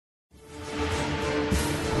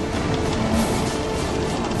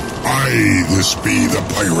This be the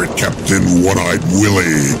pirate captain, One-Eyed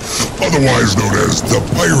Willy, otherwise known as the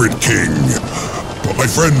Pirate King. But my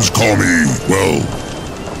friends call me,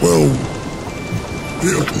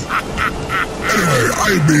 Anyway,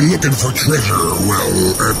 I'd be looking for treasure,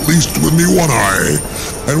 at least with me one eye.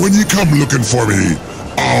 And when you come looking for me,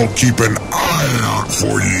 I'll keep an eye out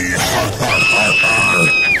for ye.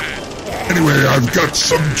 Anyway, I've got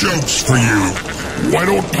some jokes for you. Why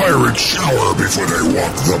don't pirates shower before they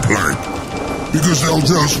walk the plank? Because they'll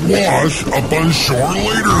just wash up on shore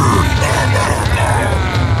later.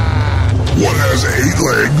 What has 8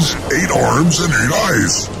 legs, 8 arms, and 8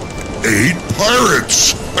 eyes? 8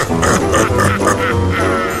 pirates!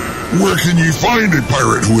 Where can you find a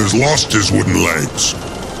pirate who has lost his wooden legs?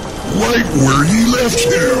 Right where ye left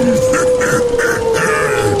him!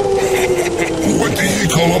 What do you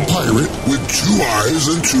call a pirate with 2 eyes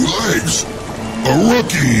and 2 legs? A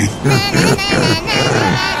rookie!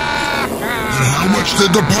 And how much did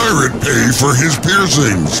the pirate pay for his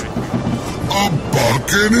piercings? $1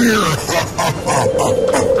 buccaneer!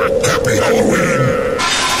 Happy Halloween!